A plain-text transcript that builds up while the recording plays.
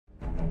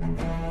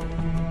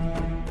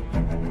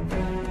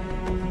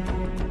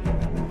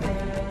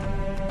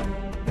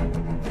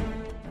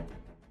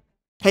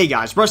Hey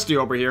guys, Rusty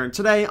over here, and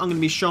today I'm going to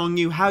be showing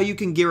you how you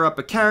can gear up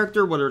a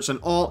character, whether it's an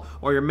alt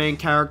or your main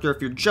character, if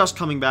you're just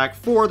coming back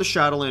for the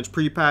Shadowlands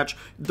pre-patch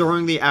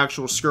during the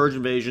actual Scourge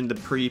Invasion, the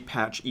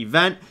pre-patch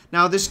event.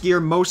 Now this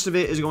gear, most of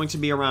it is going to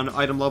be around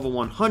item level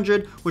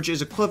 100, which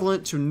is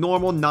equivalent to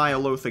normal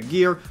Nyalotha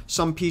gear,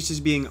 some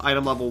pieces being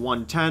item level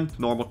 110,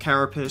 normal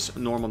Carapace,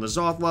 normal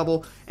N'Zoth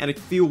level, and a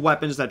few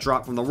weapons that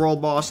drop from the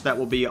world boss that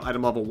will be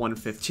item level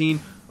 115,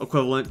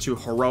 equivalent to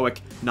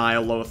heroic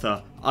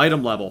Nyalotha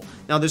item level.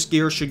 Now this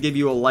gear should give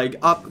you a leg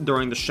up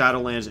during the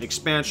Shadowlands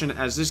expansion,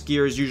 as this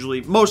gear is usually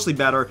mostly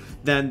better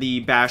than the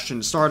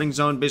Bastion starting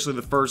zone. Basically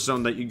the first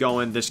zone that you go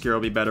in, this gear will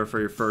be better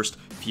for your first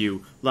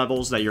few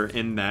levels that you're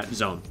in that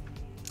zone.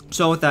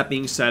 So with that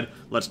being said,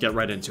 let's get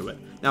right into it.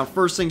 Now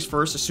first things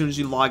first, as soon as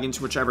you log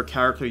into whichever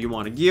character you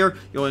want to gear,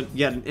 you'll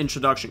get an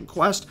introduction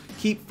quest.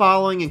 Keep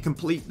following and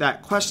complete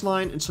that quest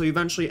line until you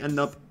eventually end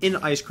up in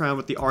Icecrown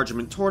with the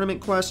Argent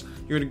Tournament quest.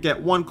 You're going to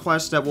get one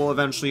quest that will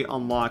eventually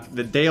unlock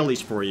the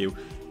dailies for you.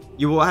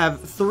 You will have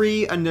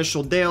 3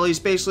 initial dailies.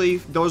 Basically,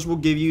 those will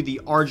give you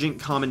the Argent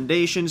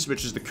Commendations,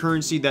 which is the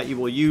currency that you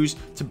will use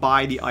to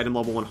buy the item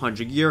level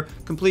 100 gear.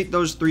 Complete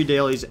those 3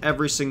 dailies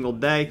every single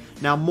day.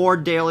 Now, more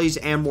dailies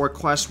and more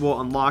quests will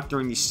unlock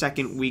during the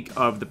second week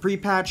of the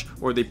pre-patch,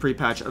 or the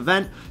pre-patch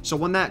event. So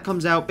when that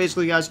comes out,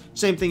 basically, guys,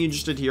 same thing you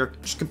just did here.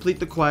 Just complete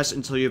the quests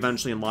until you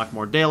eventually unlock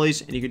more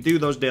dailies, and you can do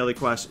those daily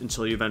quests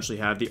until you eventually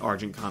have the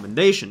Argent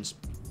Commendations.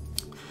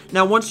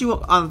 Now, once you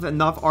have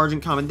enough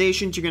Argent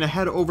Commendations, you're going to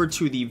head over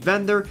to the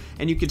vendor,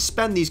 and you can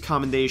spend these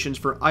commendations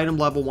for item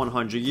level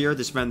 100 gear.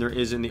 This vendor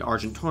is in the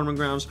Argent Tournament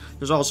Grounds.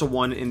 There's also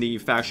one in the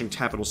Faction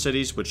Capital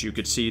Cities, which you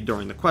could see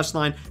during the quest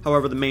line.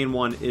 However, the main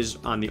one is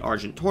on the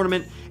Argent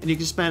Tournament, and you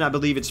can spend, I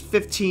believe it's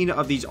 15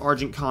 of these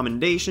Argent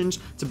Commendations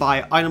to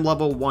buy item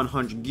level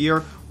 100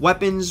 gear.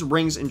 Weapons,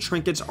 rings, and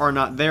trinkets are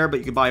not there, but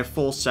you can buy a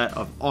full set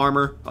of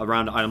armor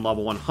around item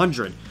level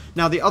 100.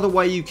 Now, the other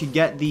way you could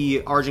get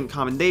the Argent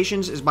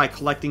Commendations is by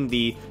collecting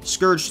the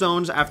Scourge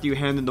Stones. After you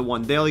hand in the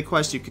one daily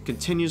quest, you could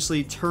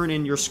continuously turn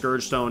in your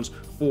Scourge Stones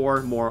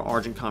for more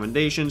Argent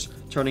Commendations.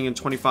 Turning in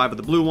 25 of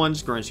the blue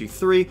ones grants you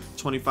 3,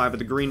 25 of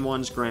the green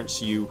ones grants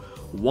you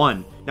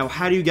 1. Now,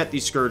 how do you get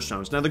these Scourge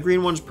Stones? Now, the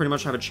green ones pretty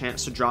much have a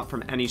chance to drop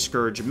from any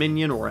Scourge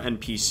minion or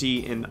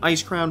NPC in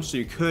Icecrown, so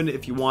you could,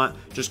 if you want,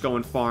 just go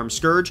and farm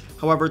Scourge.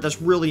 However,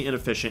 that's really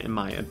inefficient in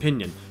my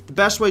opinion. The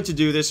best way to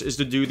do this is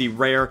to do the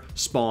rare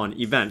spawn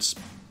events.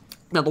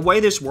 Now, the way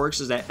this works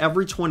is that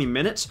every 20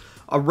 minutes,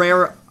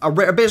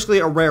 basically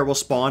a rare will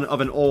spawn of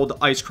an old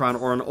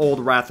Icecrown or an old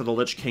Wrath of the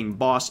Lich King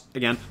boss.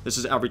 Again, this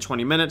is every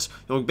 20 minutes.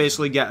 You'll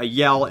basically get a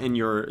yell in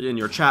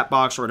your chat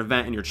box or an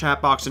event in your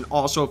chat box, and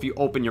also if you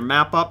open your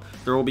map up,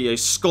 there will be a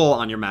skull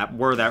on your map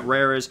where that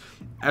rare is.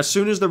 As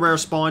soon as the rare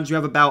spawns, you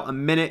have about a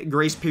minute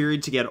grace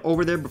period to get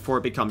over there before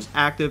it becomes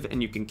active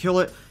and you can kill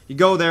it. You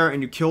go there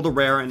and you kill the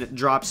rare, and it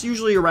drops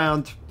usually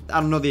around, I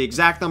don't know the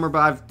exact number, but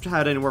I've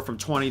had anywhere from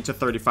 20 to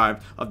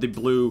 35 of the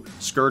blue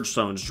Scourge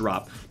Stones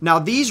drop. Now,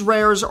 these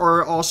rares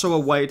are also a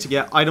way to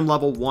get item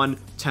level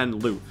 110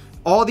 loot.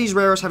 All these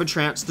rares have a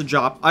chance to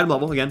drop item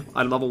level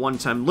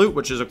 110 loot,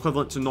 which is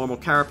equivalent to normal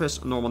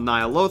Carapace, normal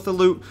Nyalotha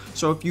loot.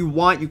 So if you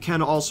want, you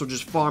can also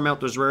just farm out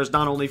those rares,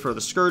 not only for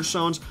the Scourge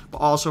Stones, but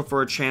also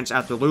for a chance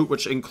at the loot,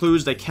 which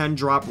includes they can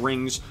drop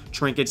rings,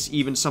 trinkets,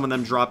 even some of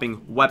them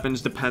dropping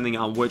weapons, depending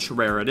on which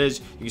rare it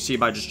is. You can see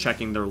by just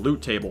checking their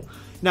loot table.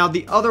 Now,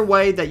 the other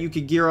way that you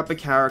could gear up a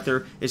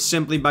character is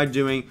simply by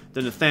doing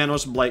the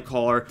Nathanos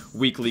Blightcaller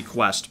weekly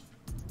quest.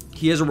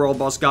 He is a world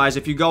boss, guys.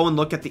 If you go and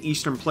look at the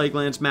Eastern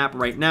Plaguelands map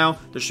right now,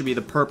 there should be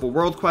the purple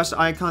world quest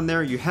icon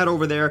there. You head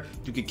over there,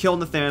 you can kill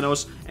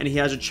Nathanos, and he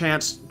has a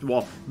chance,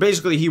 well,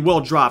 basically he will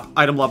drop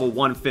item level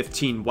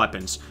 115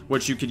 weapons,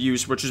 which you could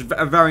use, which is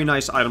a very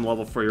nice item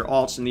level for your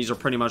alts, and these are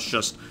pretty much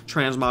just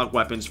transmog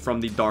weapons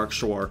from the Dark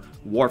Shore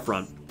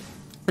Warfront.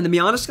 And to be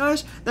honest,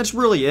 guys, that's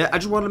really it. I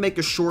just wanted to make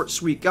a short,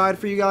 sweet guide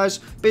for you guys,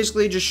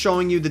 basically just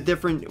showing you the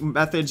different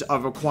methods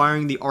of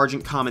acquiring the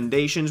Argent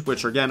Commendations,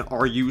 which again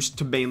are used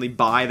to mainly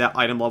buy that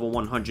item level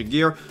 100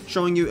 gear,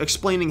 showing you,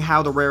 explaining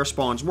how the rare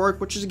spawns work,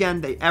 which is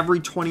again, every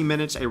 20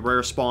 minutes a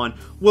rare spawn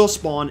will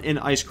spawn in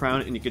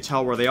Icecrown, and you can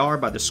tell where they are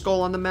by the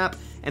skull on the map,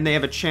 and they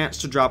have a chance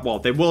to drop, well,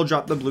 they will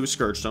drop the blue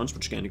Scourge Stones,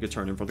 which again, you could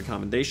turn in for the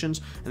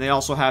Commendations, and they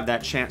also have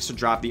that chance to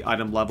drop the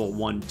item level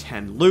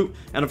 110 loot,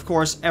 and of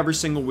course, every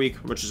single week,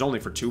 which is only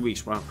for 2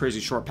 weeks, wow, crazy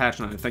short patch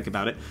now to think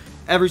about it,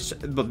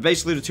 but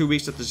basically the 2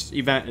 weeks that this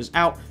event is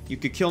out, you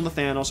could kill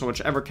Nathanos or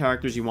whichever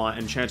characters you want,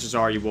 and chances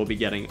are you will be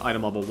getting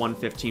item level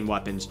 115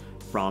 weapons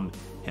from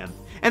him.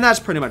 And that's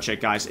pretty much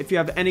it, guys. If you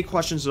have any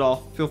questions at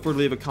all, feel free to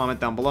leave a comment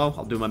down below.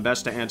 I'll do my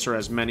best to answer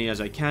as many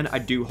as I can. I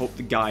do hope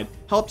the guide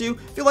helped you.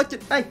 If you liked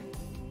it, hey,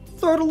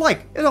 throw it a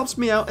like. It helps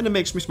me out and it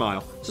makes me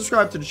smile.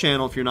 Subscribe to the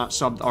channel if you're not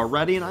subbed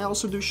already, and I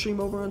also do stream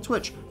over on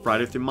Twitch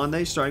Friday through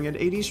Monday starting at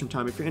 8 Eastern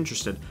time if you're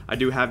interested. I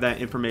do have that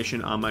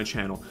information on my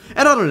channel.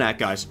 And other than that,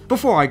 guys,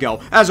 before I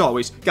go, as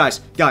always, guys,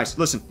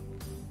 listen.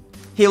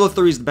 Halo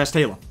 3 is the best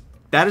Halo.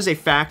 That is a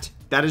fact.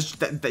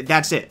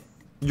 That's it.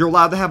 You're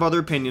allowed to have other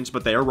opinions,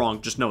 but they are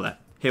wrong. Just know that.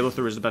 Halo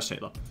 3 is the best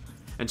Halo.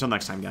 Until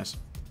next time, guys.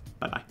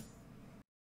 Bye-bye.